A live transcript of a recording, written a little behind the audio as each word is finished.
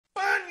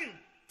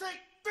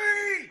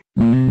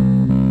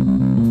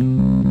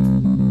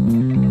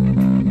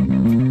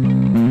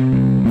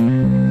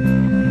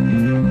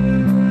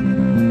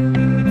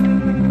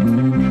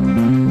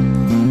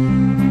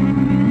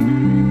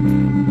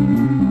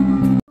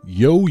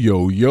Yo,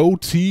 yo, yo,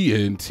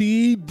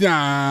 TNT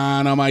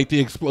Dinomight,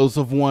 the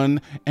explosive one,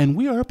 and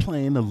we are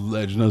playing The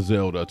Legend of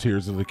Zelda,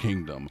 Tears of the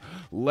Kingdom.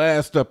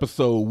 Last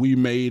episode, we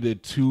made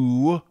it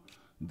to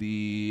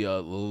the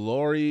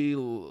Loreley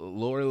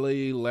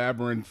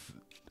Labyrinth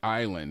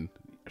Island.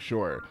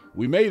 Sure,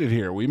 we made it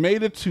here. We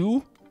made it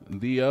to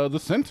the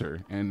center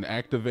and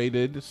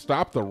activated.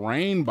 Stop the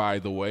rain, by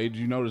the way. Did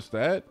you notice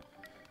that?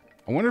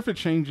 I wonder if it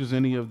changes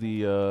any of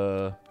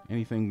the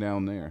anything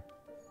down there.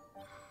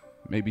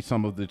 Maybe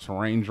some of the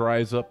terrain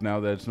dries up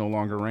now that it's no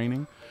longer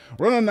raining.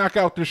 We're going to knock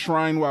out this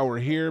shrine while we're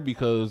here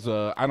because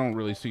I don't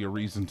really see a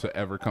reason to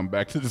ever come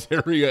back to this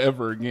area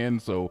ever again.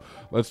 So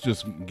let's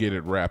just get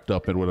it wrapped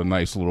up with a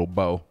nice little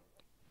bow.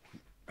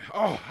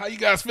 Oh, how you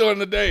guys feeling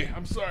today?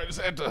 I'm sorry, I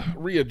just had to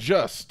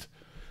readjust.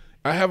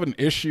 I have an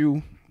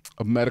issue,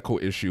 a medical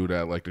issue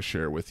that I'd like to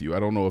share with you. I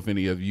don't know if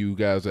any of you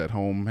guys at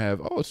home have.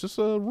 Oh, it's just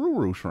a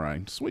Ruru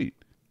shrine. Sweet.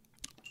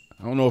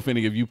 I don't know if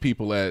any of you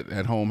people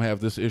at home have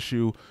this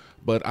issue,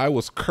 but I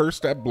was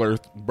cursed at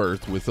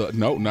birth with,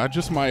 no, not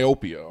just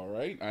myopia, all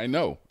right? I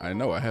know,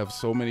 I have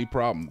so many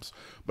problems.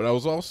 But I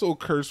was also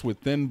cursed with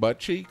thin butt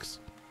cheeks.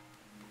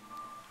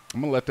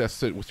 I'm gonna let that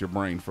sit with your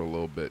brain for a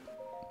little bit.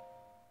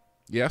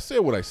 Yeah, I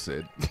said what I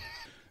said.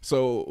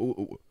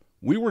 So,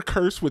 we were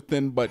cursed with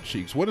thin butt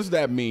cheeks. What does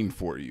that mean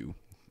for you?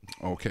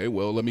 Okay,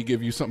 well, let me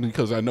give you something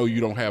because I know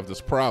you don't have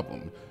this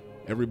problem.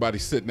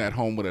 Everybody's sitting at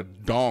home with a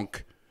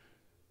donk.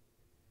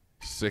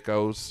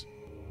 Sickos.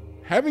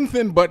 Having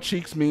thin butt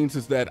cheeks means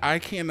is that I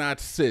cannot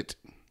sit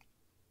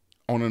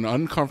on an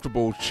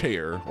uncomfortable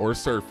chair or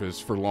surface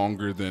for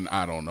longer than,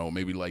 I don't know,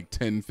 maybe like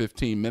 10,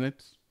 15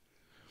 minutes.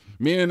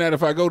 Meaning that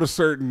if I go to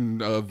certain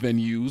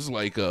venues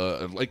like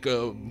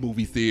a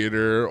movie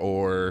theater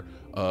or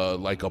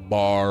like a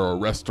bar or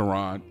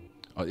restaurant,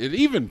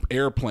 even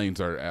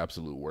airplanes are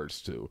absolute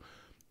worst too.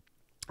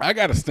 I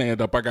got to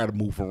stand up. I got to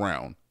move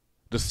around.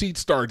 The seat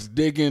starts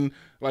digging.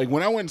 Like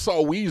when I went and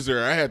saw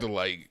Weezer, I had to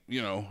I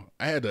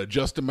had to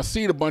adjust in my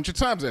seat a bunch of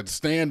times. I had to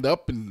stand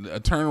up and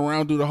turn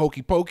around, do the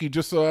hokey pokey,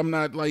 just so I'm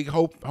not like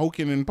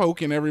hoking and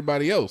poking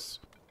everybody else.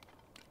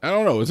 I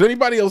don't know. Does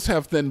anybody else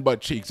have thin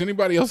butt cheeks?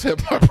 Anybody else have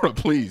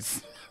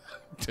please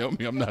tell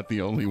me I'm not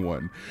the only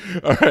one.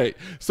 All right.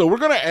 So we're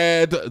going to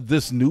add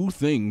this new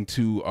thing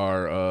to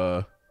our,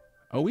 oh,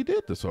 we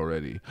did this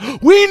already.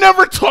 We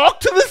never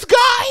talked to this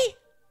guy.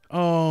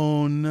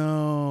 Oh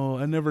no,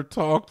 I never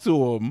talked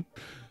to him.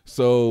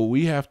 So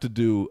we have to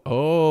do,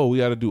 we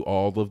got to do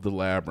all of the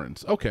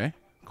labyrinths. Okay,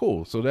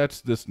 cool. So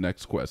that's this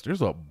next quest.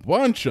 There's a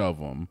bunch of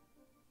them.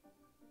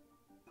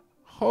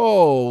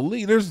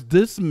 Holy, there's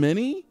this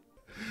many?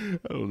 I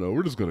don't know.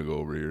 We're just going to go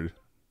over here.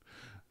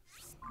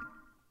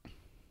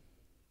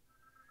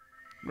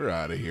 We're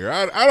out of here.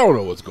 I don't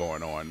know what's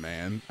going on,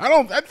 man.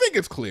 I think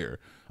it's clear.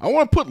 I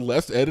want to put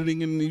less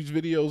editing in these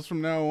videos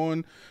from now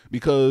on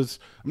because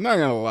I'm not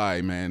going to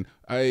lie, man.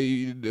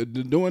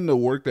 Doing the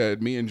work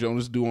that me and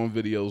Jonas do on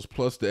videos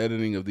plus the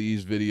editing of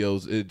these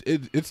videos,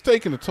 it's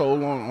taking a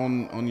toll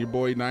on your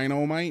boy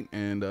Dinomight,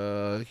 and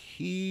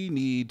he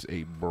needs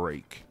a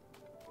break.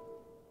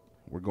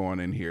 We're going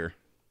in here.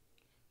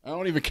 I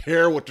don't even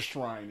care what the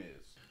shrine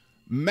is.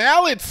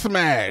 Mallet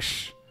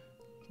Smash!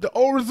 The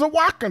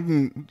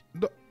Orzawakan,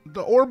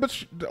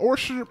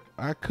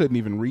 I couldn't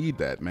even read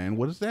that, man.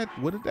 What is that?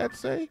 What did that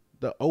say?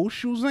 The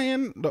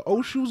Oshuzanyu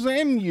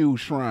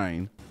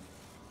Shrine.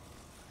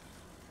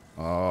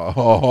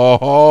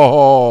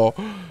 Oh,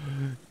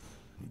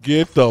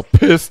 get the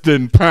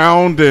piston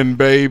pounding,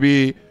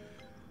 baby.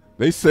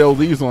 They sell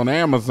these on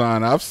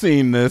Amazon. I've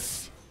seen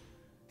this.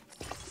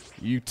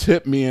 You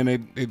tip me and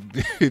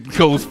it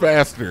goes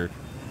faster.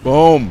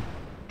 Boom.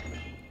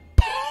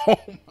 Oh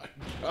my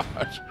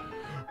gosh.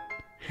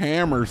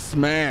 Hammer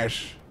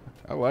smash.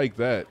 I like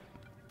that.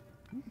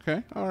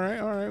 Okay, all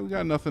right. We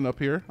got nothing up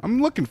here.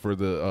 I'm looking for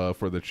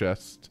the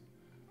chest.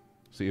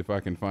 See if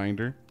I can find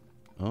her.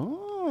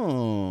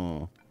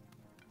 Oh.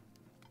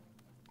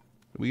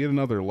 Did we get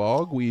another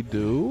log? We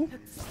do.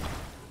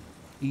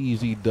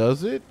 Easy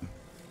does it.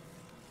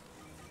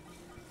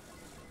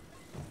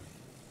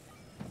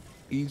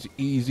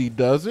 Easy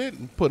does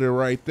it. Put it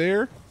right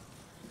there.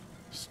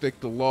 Stick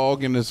the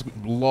log in this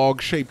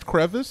log-shaped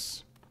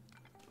crevice.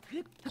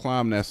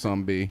 Climb that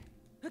sumbee.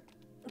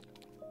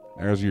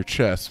 There's your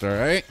chest, all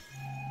right?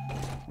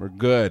 We're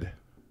good.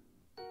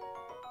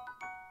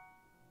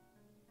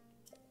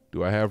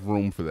 Do I have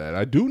room for that?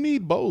 I do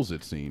need bows,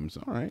 it seems.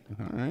 All right.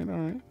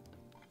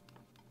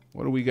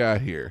 What do we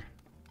got here?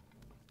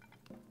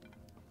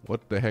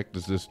 What the heck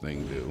does this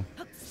thing do?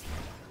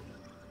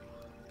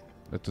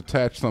 Let's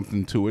attach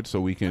something to it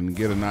so we can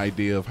get an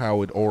idea of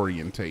how it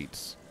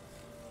orientates.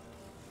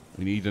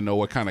 We need to know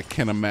what kind of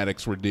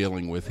kinematics we're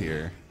dealing with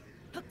here.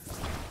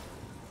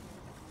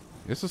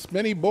 It's a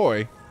spinny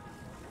boy.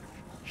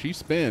 She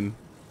spin.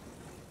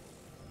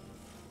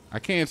 I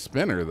can't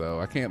spin her though.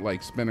 I can't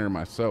like spin her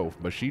myself,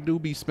 but she do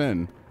be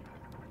spin.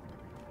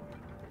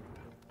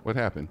 What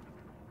happened?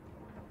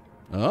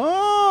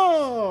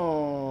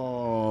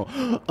 Oh.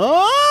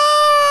 Oh.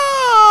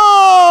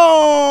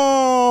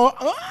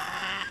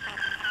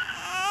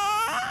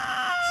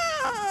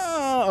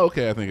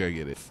 Okay, I think I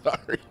get it.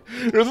 Sorry,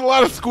 there's a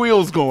lot of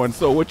squeals going.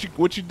 So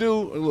what you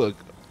do? Look,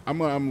 I'm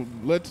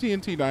let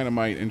TNT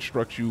Dynamite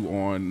instruct you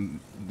on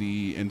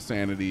the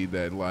insanity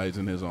that lies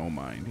in his own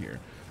mind here.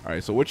 All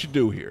right, so what you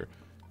do here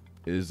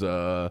is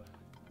you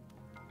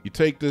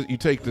take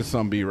this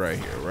zombie right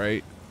here,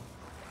 right?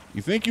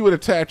 You think you would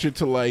attach it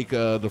to like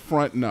the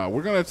front? No,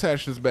 we're gonna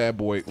attach this bad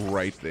boy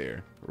right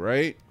there,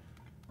 right?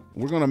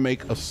 We're gonna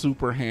make a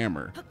super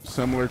hammer,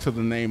 similar to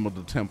the name of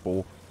the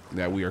temple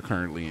that we are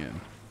currently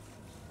in.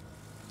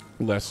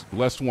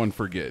 Lest one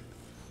forget.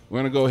 We're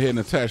gonna go ahead and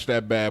attach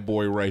that bad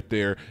boy right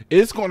there.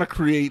 It's gonna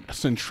create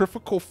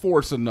centrifugal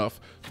force enough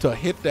to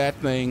hit that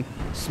thing,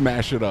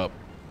 smash it up.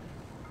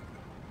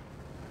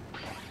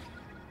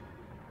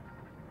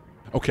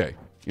 Okay,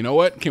 you know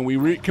what? Can we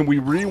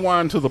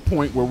rewind to the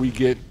point where we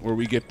get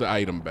the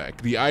item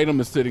back? The item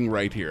is sitting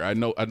right here. I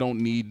don't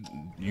need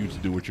you to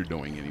do what you're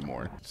doing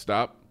anymore.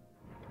 Stop.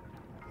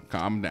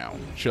 Calm down.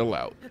 Chill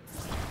out.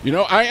 You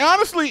know,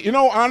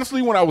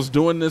 honestly, when I was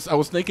doing this, I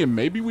was thinking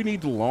maybe we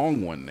need the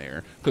long one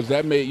there, because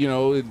that may, you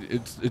know,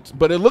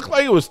 but it looked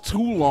like it was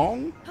too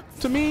long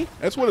to me.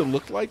 That's what it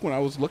looked like when I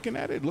was looking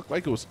at it. It looked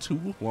like it was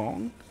too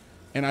long,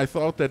 and I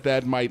thought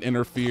that might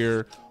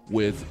interfere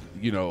with,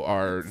 you know,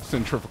 our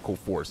centrifugal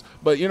force.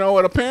 But you know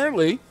what?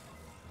 Apparently,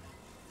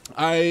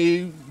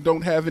 I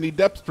don't have any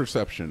depth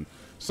perception.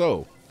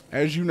 So,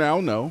 as you now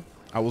know,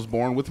 I was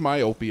born with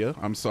myopia.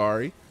 I'm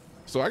sorry.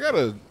 So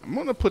I'm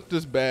gonna put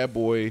this bad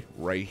boy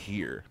right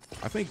here.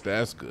 I think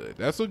that's good.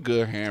 That's a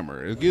good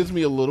hammer. It gives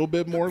me a little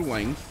bit more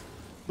length,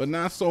 but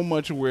not so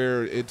much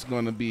where it's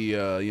gonna be,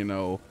 you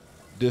know,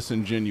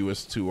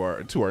 disingenuous to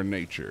our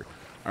nature.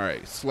 All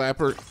right, slap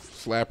her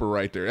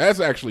right there.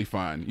 That's actually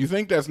fine. You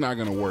think that's not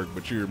gonna work,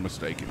 but you're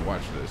mistaken.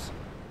 Watch this.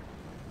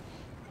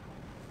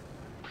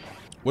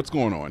 What's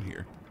going on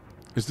here?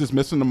 Is this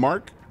missing the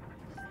mark?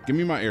 Give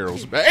me my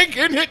arrows back.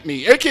 It hit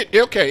me.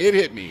 Okay, it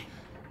hit me.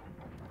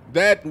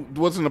 That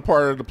wasn't a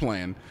part of the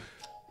plan.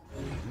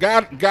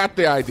 Got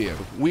the idea.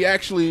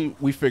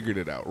 We figured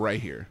it out right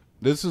here.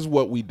 This is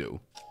what we do.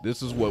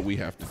 This is what we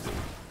have to do.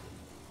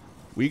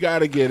 We got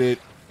to get it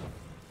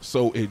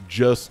so it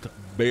just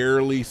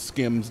barely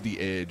skims the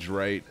edge,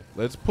 right?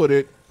 Let's put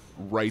it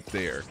right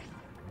there.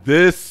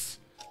 This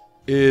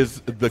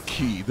is the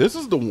key. This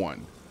is the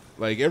one.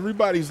 Like,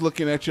 everybody's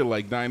looking at you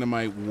like,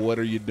 Dynamite, what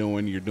are you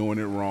doing? You're doing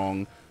it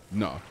wrong.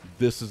 No,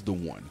 this is the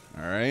one,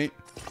 all right?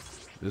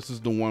 This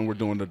is the one we're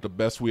doing the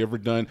best we ever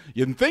done.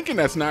 You're thinking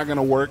that's not going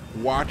to work?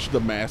 Watch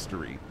the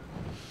mastery.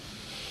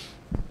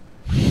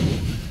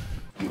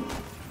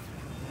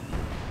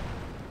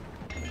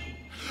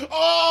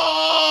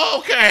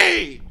 Oh,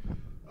 okay.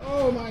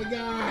 Oh, my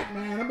God,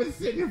 man. I've been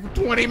sitting here for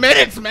 20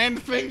 minutes, man.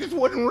 The thing just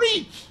wouldn't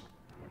reach.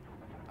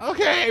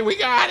 Okay, we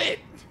got it.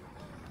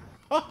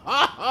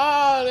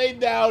 They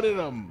doubted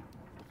him.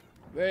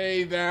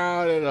 They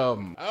doubted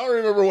him. I don't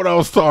remember what I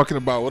was talking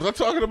about. Was I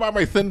talking about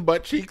my thin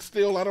butt cheeks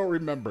still? I don't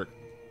remember.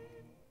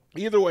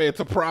 Either way, it's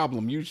a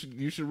problem.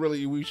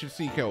 We should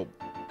seek help.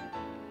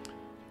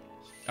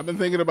 I've been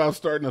thinking about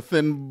starting a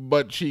thin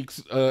butt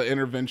cheeks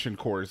intervention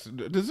course.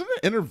 Is it an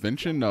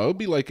intervention? No, it would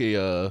be like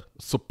a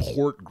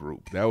support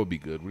group. That would be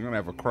good. We're going to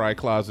have a cry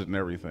closet and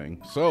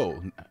everything.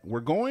 So we're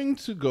going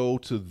to go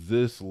to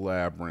this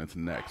labyrinth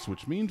next,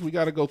 which means we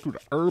got to go through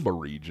the Herba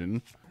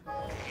region.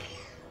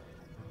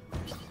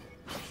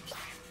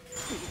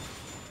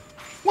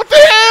 What the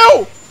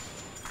hell?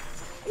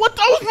 What?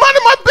 I was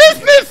minding my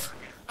business.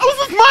 I was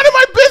just minding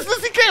my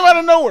business. He came out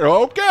of nowhere.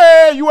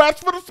 Okay, you asked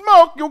for the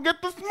smoke. You'll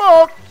get the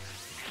smoke.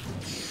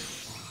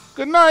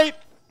 Good night.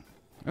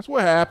 That's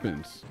what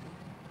happens.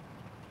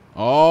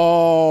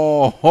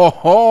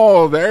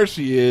 Oh, there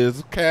she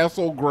is.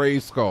 Castle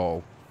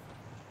Grayskull.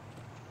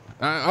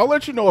 I'll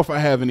let you know if I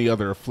have any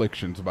other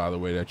afflictions, by the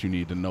way, that you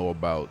need to know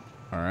about.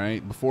 All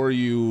right? Before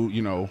you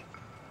know,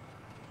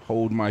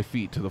 hold my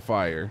feet to the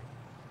fire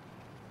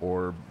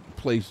or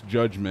place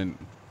judgment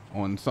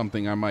on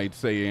something I might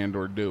say and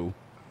or do.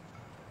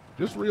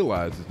 Just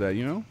realize that,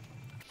 you know,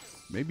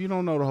 maybe you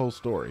don't know the whole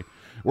story.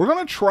 We're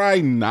going to try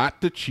not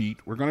to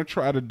cheat. We're going to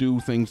try to do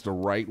things the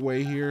right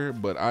way here,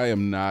 but I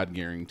am not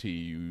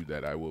guaranteeing you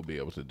that I will be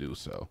able to do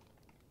so.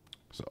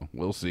 So,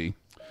 we'll see.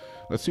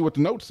 Let's see what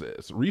the note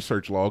says.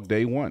 Research log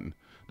day 1.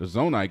 The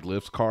Zonai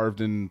glyphs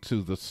carved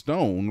into the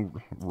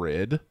stone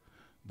read,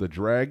 "The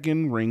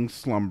dragon ring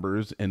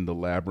slumbers in the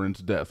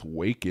labyrinth's death.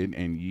 Wake it,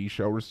 and ye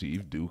shall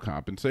receive due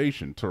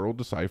compensation." Turl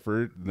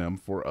deciphered them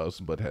for us,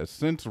 but has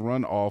since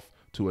run off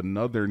to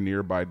another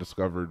nearby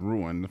discovered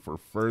ruin for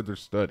further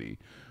study.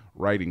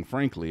 Writing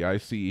frankly, I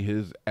see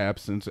his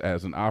absence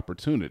as an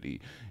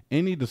opportunity.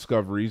 Any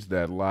discoveries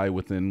that lie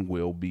within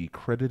will be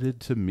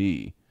credited to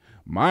me.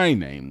 My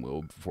name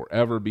will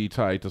forever be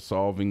tied to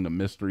solving the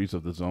mysteries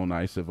of the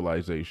Zonai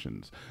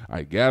civilizations.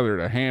 I gathered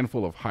a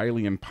handful of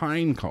Hylian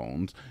pine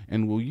cones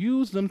and will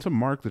use them to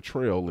mark the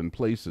trail in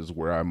places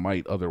where I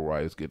might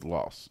otherwise get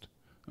lost.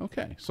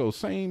 Okay, so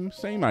same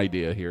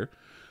idea here.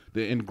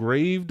 The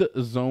engraved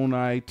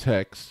Zonai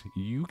text,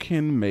 you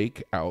can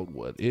make out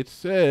what it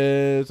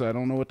says. I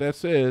don't know what that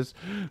says.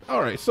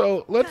 All right,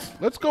 so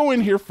let's go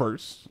in here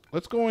first.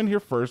 Let's go in here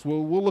first.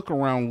 We'll look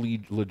around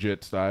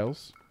legit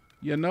styles.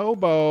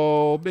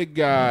 Bo, big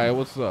guy,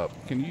 what's up?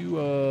 Can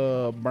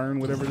you burn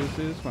whatever this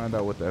is? Find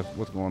out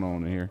what's going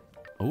on in here.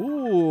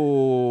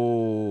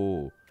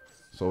 Ooh,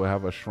 so we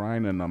have a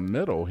shrine in the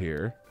middle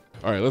here.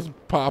 All right, let's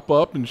pop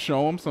up and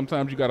show them.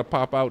 Sometimes you got to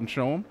pop out and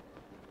show them.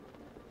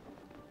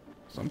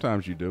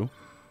 Sometimes you do.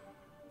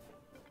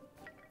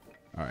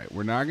 All right,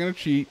 we're not going to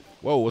cheat.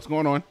 Whoa, what's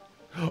going on?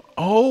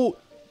 Oh,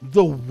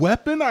 the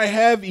weapon I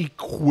have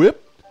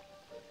equipped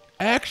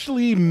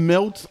actually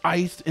melts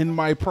ice in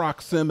my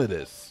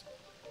proximities.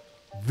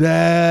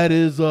 That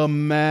is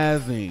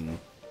amazing.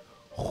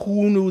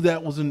 Who knew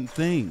that was a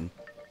thing?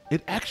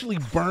 It actually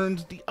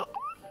burns the...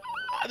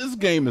 this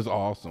game is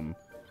awesome.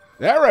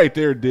 That right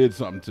there did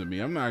something to me.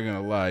 I'm not going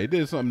to lie. It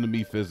did something to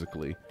me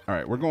physically. All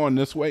right, we're going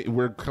this way.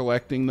 We're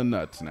collecting the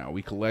nuts now.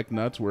 We collect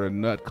nuts. We're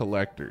nut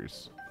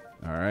collectors.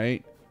 All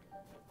right.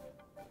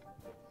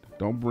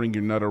 Don't bring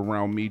your nut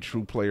around me,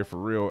 true player, for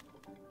real.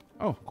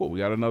 Oh, cool. We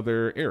got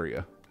another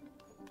area.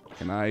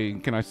 Can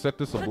I set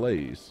this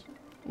ablaze?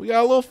 We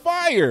got a little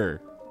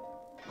fire.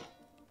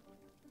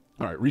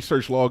 All right,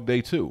 research log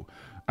day 2.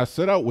 I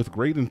set out with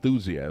great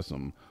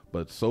enthusiasm,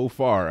 but so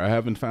far I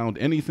haven't found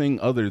anything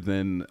other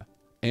than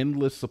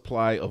endless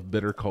supply of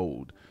bitter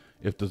cold.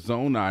 If the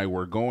Zonai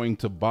were going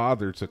to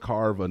bother to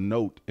carve a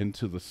note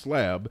into the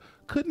slab,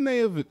 couldn't they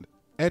have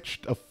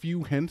etched a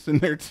few hints in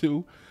there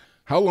too?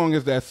 How long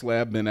has that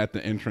slab been at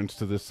the entrance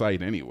to this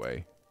site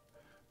anyway?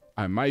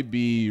 I might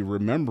be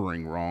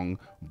remembering wrong,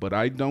 but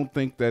I don't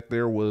think that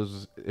it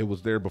was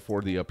there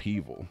before the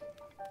upheaval.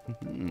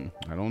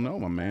 I don't know,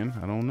 my man.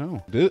 I don't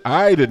know.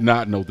 I did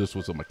not know this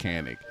was a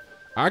mechanic.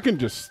 I can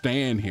just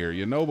stand here,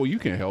 but you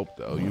can help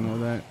though. You know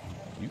that?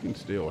 You can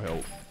still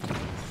help.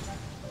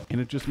 And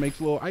it just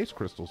makes little ice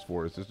crystals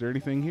for us. Is there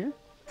anything here?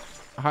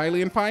 A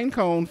Hylian pine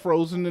cone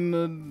frozen in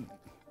the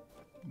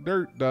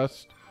dirt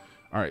dust.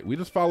 All right, we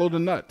just follow the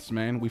nuts,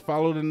 man. We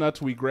follow the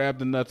nuts. We grab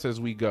the nuts as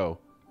we go.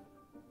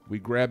 We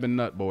grabbing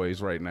nut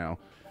boys right now.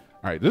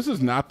 All right, this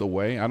is not the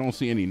way. I don't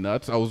see any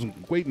nuts. I was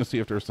waiting to see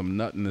if there's some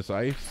nut in this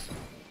ice.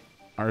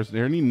 Or is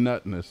there any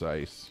nut in this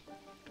ice?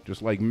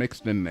 Just like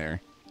mixed in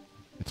there.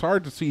 It's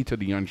hard to see to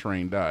the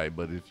untrained eye,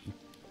 but if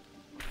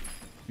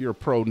you're a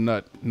pro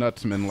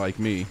nutsman like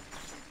me.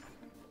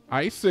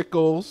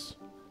 Icicles.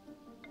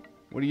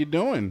 What are you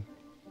doing?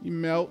 You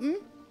melting?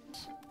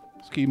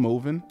 Let's keep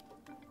moving.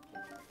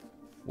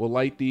 We'll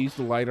light these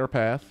to light our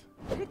path.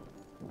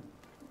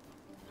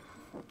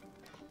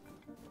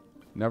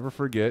 Never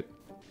forget.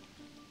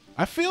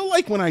 I feel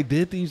like when I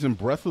did these in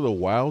Breath of the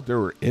Wild, there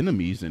were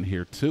enemies in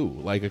here too.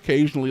 Like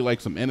occasionally,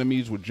 like some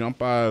enemies would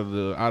jump out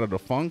of the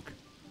funk.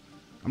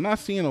 I'm not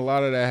seeing a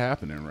lot of that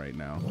happening right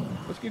now.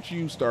 Let's get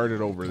you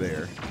started over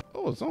there.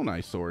 Oh, a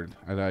Zonai sword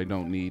that I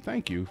don't need.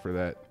 Thank you for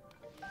that.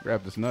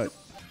 Grab this nut.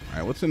 All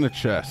right, what's in the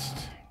chest?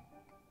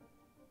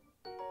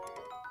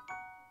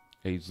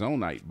 A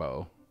Zonite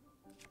bow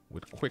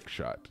with quick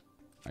shot.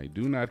 I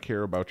do not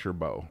care about your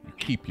bow. You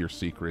keep your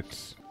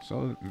secrets.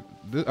 So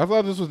I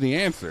thought this was the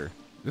answer.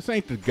 This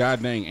ain't the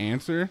goddamn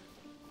answer.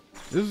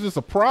 This is just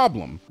a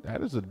problem.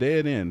 That is a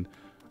dead end.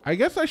 I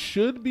guess I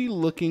should be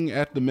looking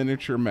at the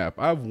miniature map.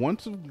 I've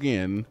once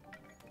again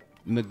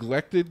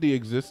neglected the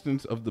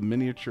existence of the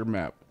miniature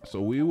map.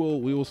 So we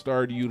will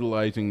start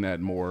utilizing that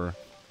more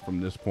from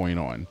this point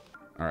on.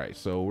 All right,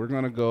 so we're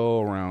gonna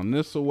go around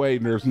this way.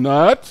 There's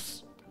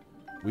nuts.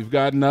 We've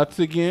got nuts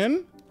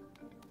again.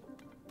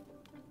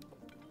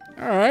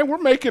 All right, we're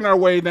making our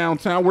way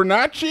downtown. We're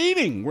not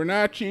cheating. We're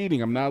not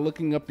cheating. I'm not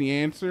looking up the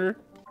answer.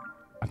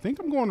 I think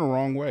I'm going the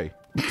wrong way.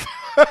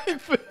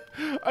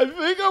 I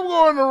think I'm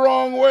going the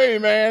wrong way,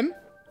 man.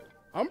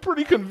 I'm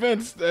pretty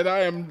convinced that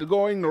I am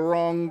going the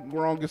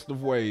wrongest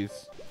of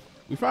ways.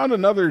 We found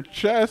another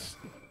chest,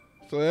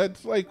 so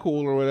that's like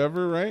cool or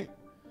whatever, right?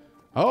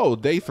 Oh,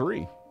 day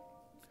 3.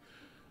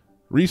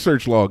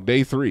 Research log,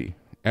 day 3.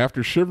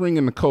 After shivering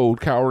in the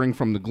cold, cowering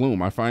from the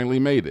gloom, I finally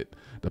made it.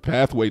 The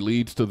pathway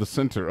leads to the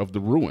center of the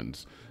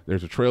ruins.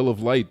 There's a trail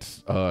of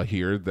lights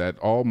here that's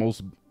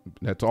almost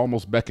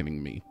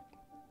beckoning me.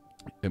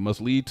 It must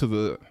lead to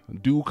the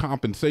due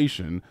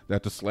compensation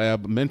that the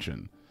slab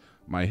mentioned.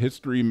 My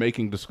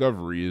history-making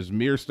discovery is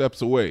mere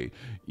steps away.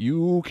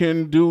 You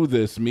can do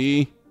this,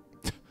 me.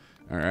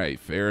 All right,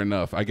 fair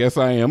enough. I guess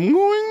I am going the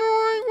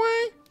right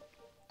way.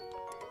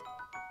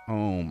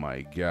 Oh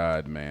my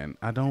God, man.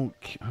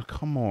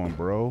 Come on,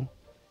 bro.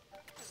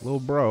 Little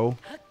bro.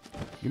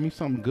 Give me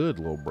something good,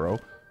 little bro.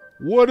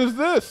 What is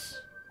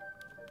this?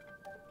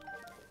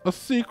 A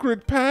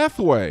secret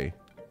pathway.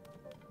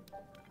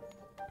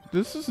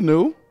 This is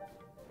new.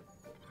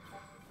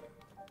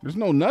 There's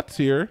no nuts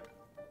here.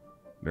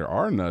 There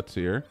are nuts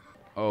here.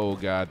 Oh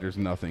God, there's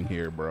nothing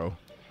here, bro.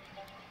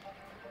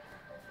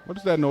 What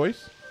is that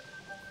noise?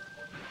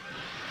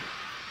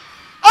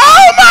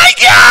 Oh my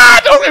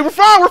God! Okay, we're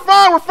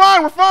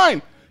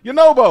fine.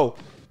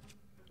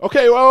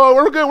 Okay, well,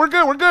 we're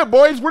good,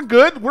 boys. We're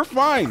good. We're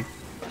fine.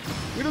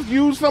 We just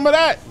use some of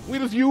that. We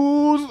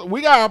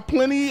got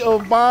plenty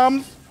of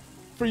bombs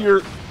for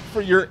your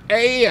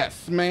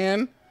ass,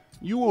 man.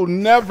 You will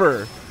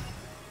never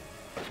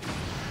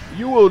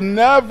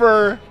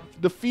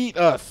defeat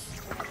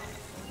us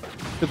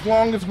as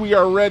long as we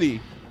are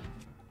ready.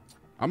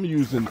 I'm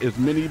using as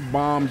many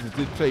bombs as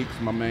it takes,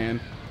 my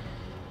man.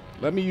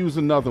 Let me use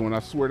another one, I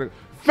swear to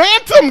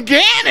Phantom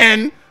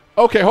Ganon!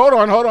 Okay, hold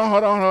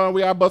on.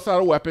 We gotta bust out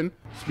a weapon.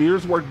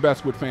 Spears work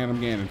best with Phantom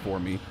Ganon for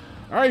me.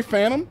 All right,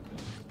 Phantom.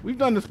 We've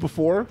done this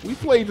before. We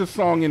played this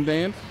song and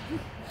dance.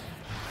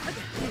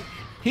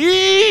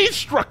 He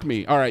struck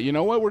me. All right, you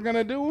know what we're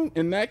gonna do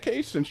in that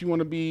case, since you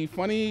want to be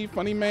funny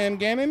man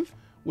Ganon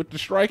with the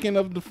striking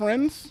of the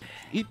friends?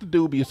 Eat the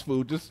dubious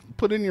food. Just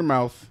put it in your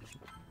mouth.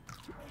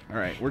 All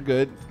right, we're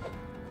good.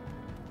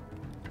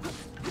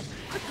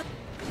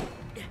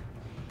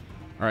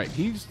 All right,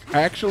 he's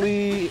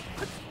actually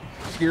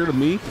scared of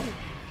me.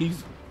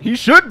 He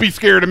should be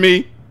scared of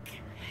me.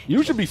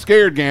 You should be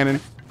scared, Ganon.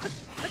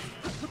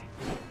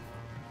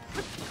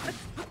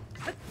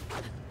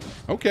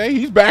 Okay,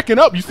 he's backing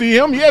up. You see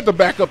him? He had to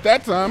back up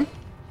that time.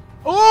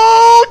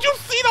 Oh, did you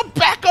see the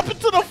back up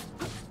into the...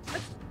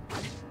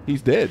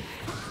 He's dead.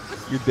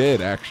 You're dead,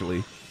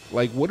 actually.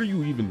 Like, what are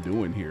you even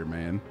doing here,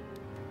 man?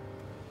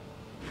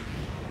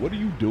 What are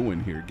you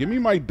doing here? Give me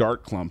my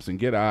dark clumps and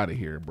get out of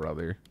here,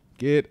 brother.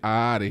 Get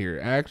out of here.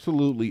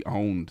 Absolutely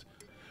owned.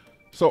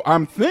 So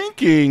I'm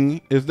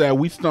thinking is that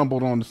we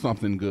stumbled onto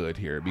something good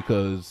here,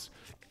 because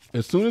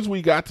as soon as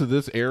we got to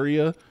this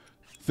area,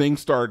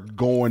 things start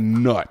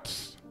going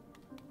nuts.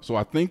 So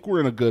I think we're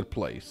in a good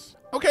place.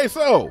 Okay,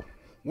 so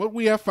what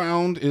we have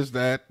found is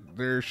that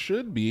there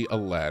should be a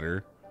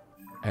ladder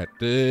at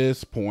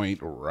this point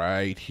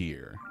right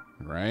here,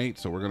 right?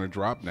 So we're going to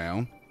drop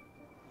down.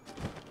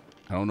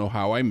 I don't know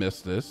how I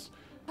missed this.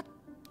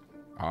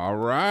 All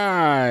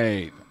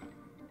right.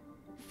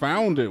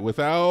 Found it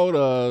without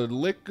a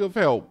lick of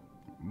help,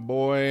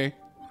 boy.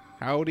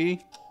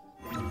 Howdy.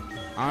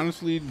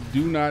 Honestly,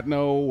 do not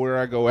know where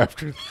I go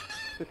after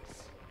this.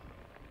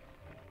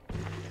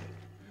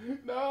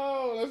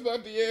 No, that's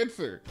not the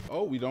answer.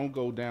 Oh, we don't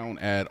go down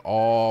at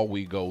all.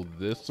 We go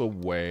this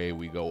way.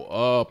 We go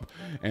up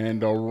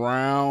and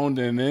around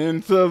and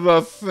into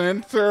the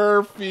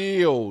center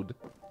field.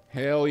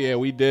 Hell yeah,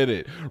 we did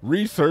it.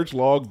 Research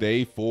log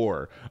day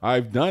 4.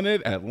 I've done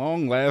it. At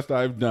long last,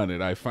 I've done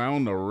it. I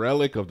found the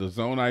relic of the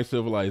Zonai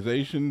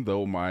civilization,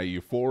 though my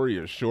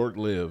euphoria is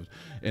short-lived.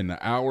 In the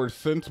hours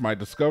since my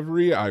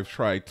discovery, I've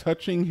tried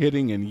touching,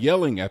 hitting, and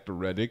yelling at the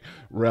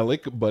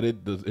relic, but it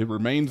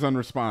remains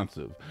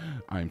unresponsive.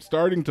 I'm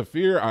starting to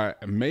fear I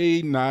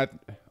may not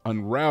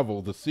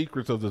unravel the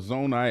secrets of the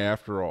Zonai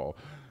after all.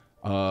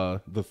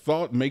 The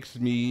thought makes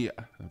the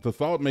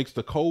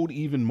cold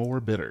even more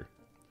bitter.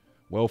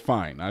 Well,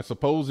 fine. I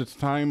suppose it's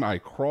time I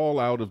crawl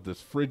out of this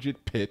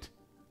frigid pit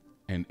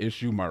and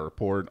issue my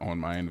report on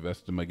my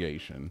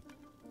investigation.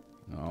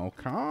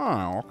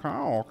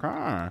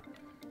 Okay.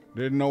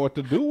 Didn't know what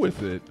to do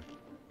with it.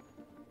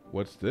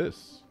 What's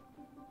this?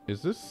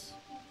 Is this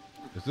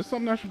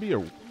something I should be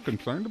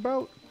concerned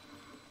about?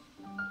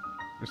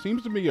 There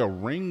seems to be a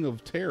ring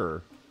of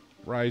terror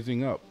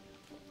rising up.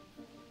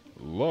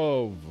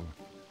 Love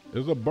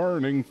is a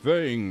burning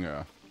thing.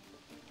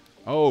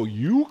 Oh,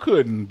 you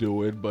couldn't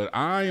do it, but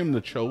I am the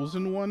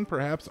chosen one.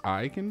 Perhaps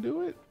I can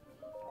do it?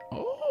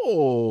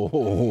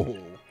 Oh.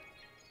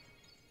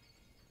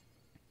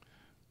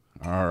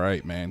 All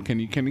right, man. Can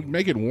you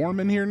make it warm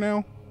in here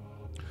now?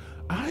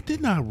 I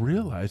did not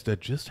realize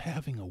that just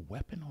having a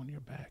weapon on your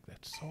back,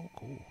 that's so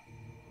cool.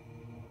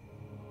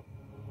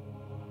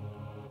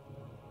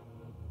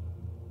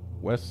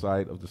 West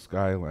side of the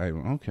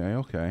skyline.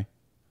 Okay.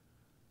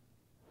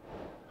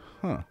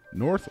 Huh.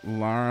 North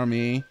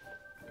Lomi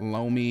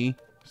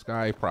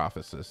Sky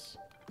Prophecies.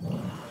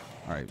 All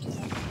right,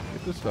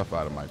 get this stuff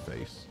out of my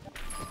face.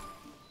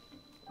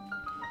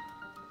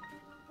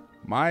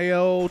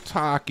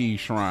 Mayotaki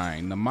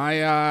Shrine. The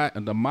Maya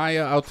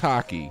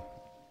Otaki.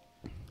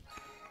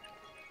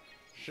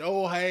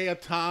 Shohei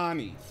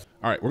Atani.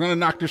 All right, we're gonna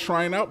knock this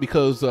shrine out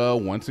because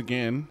once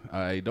again,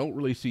 I don't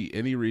really see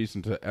any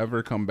reason to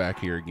ever come back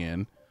here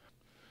again.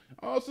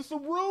 Oh, it's just a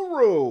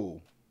Ruru.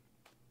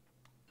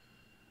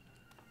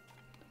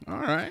 All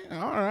right.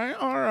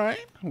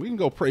 We can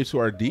go pray to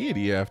our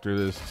deity after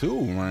this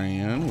too,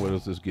 man. What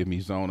does this give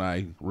me?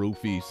 Zonai,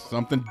 roofies,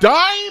 something.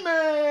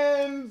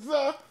 Diamonds!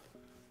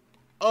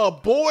 A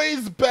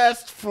boy's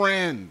best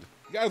friend.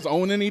 You guys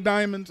own any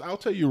diamonds? I'll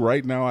tell you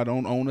right now, I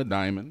don't own a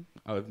diamond.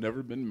 I've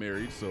never been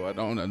married, so I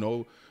don't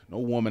know. No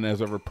woman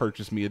has ever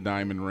purchased me a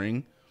diamond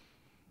ring.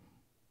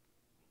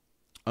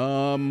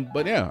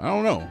 But yeah, I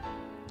don't know.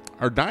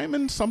 Are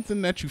diamonds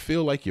something that you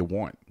feel like you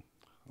want?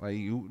 Like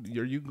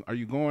are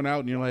you going out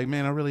and you're like,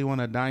 man, I really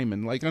want a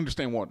diamond. Like, I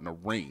understand wanting a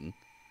ring.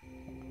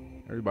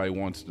 Everybody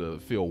wants to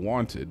feel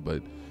wanted,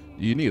 but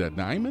do you need a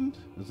diamond?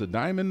 Is a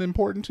diamond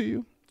important to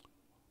you?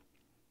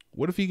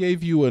 What if he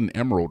gave you an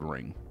emerald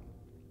ring?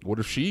 What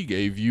if she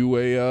gave you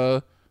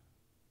a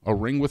a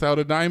ring without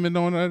a diamond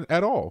on it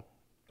at all.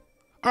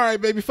 All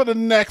right, baby, for the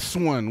next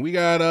one, we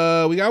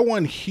got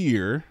one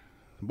here.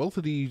 Both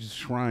of these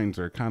shrines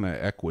are kind of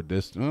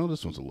equidistant. Well,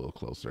 this one's a little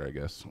closer, I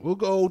guess. We'll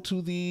go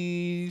to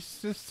the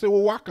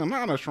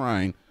Siwakanana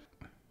shrine.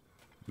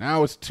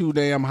 Now it's too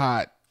damn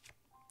hot.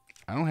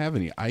 I don't have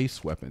any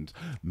ice weapons.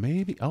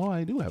 Maybe, oh,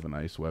 I do have an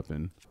ice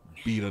weapon.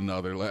 Beat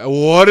another.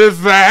 What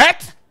is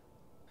that?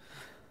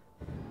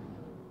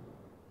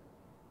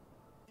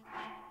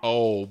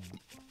 Oh,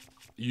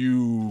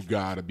 you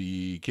gotta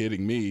be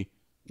kidding me.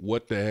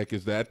 What the heck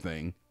is that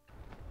thing?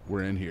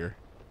 We're in here.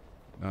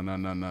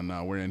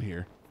 No. We're in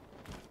here.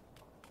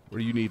 Where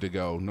do you need to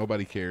go?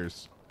 Nobody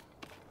cares.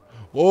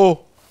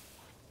 Oh.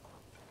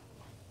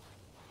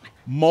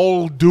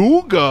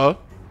 Molduga?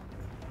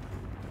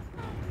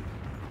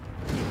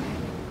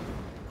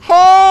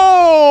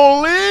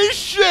 Holy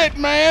shit,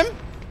 man.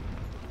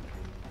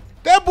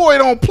 That boy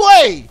don't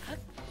play.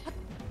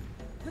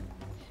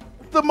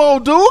 The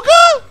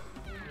Molduga?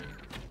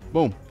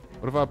 Boom.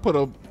 What if I put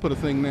a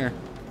thing there?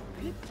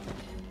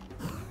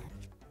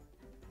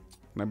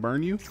 Can I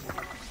burn you?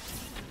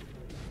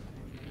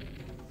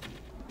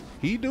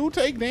 He do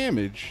take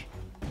damage.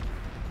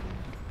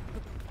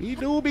 He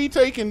do be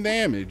taking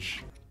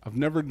damage. I've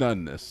never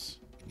done this,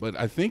 but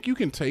I think you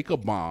can take a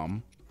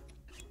bomb,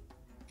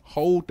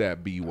 hold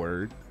that B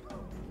word,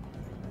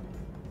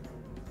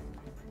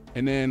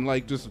 and then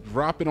like just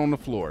drop it on the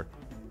floor.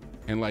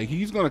 And like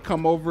he's gonna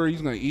come over,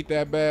 he's gonna eat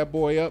that bad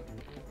boy up,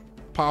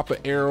 pop an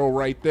arrow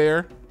right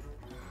there.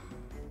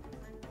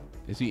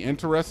 Is he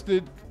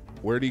interested?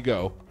 Where'd he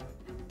go?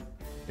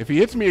 If he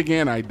hits me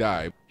again, I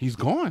die. He's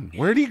gone.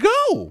 Where'd he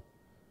go?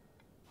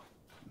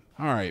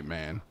 All right,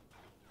 man.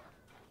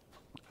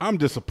 I'm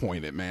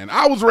disappointed, man.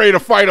 I was ready to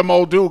fight a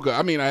Molduga.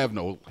 I mean, I have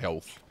no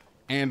health,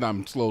 and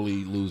I'm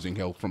slowly losing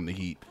health from the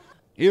heat.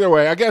 Either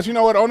way, I guess, you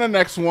know what? On the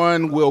next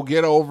one, we'll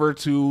get over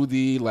to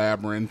the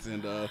labyrinth,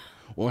 and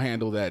we'll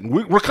handle that. And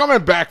we're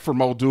coming back for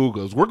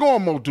Moldugas. We're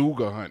going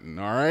Molduga hunting,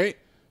 all right?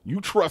 You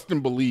trust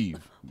and believe.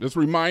 Just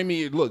remind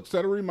me. Look,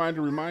 set a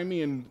reminder. Remind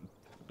me in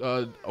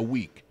a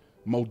week.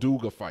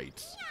 Molduga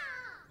fights.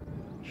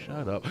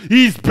 Shut up.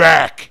 He's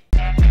back.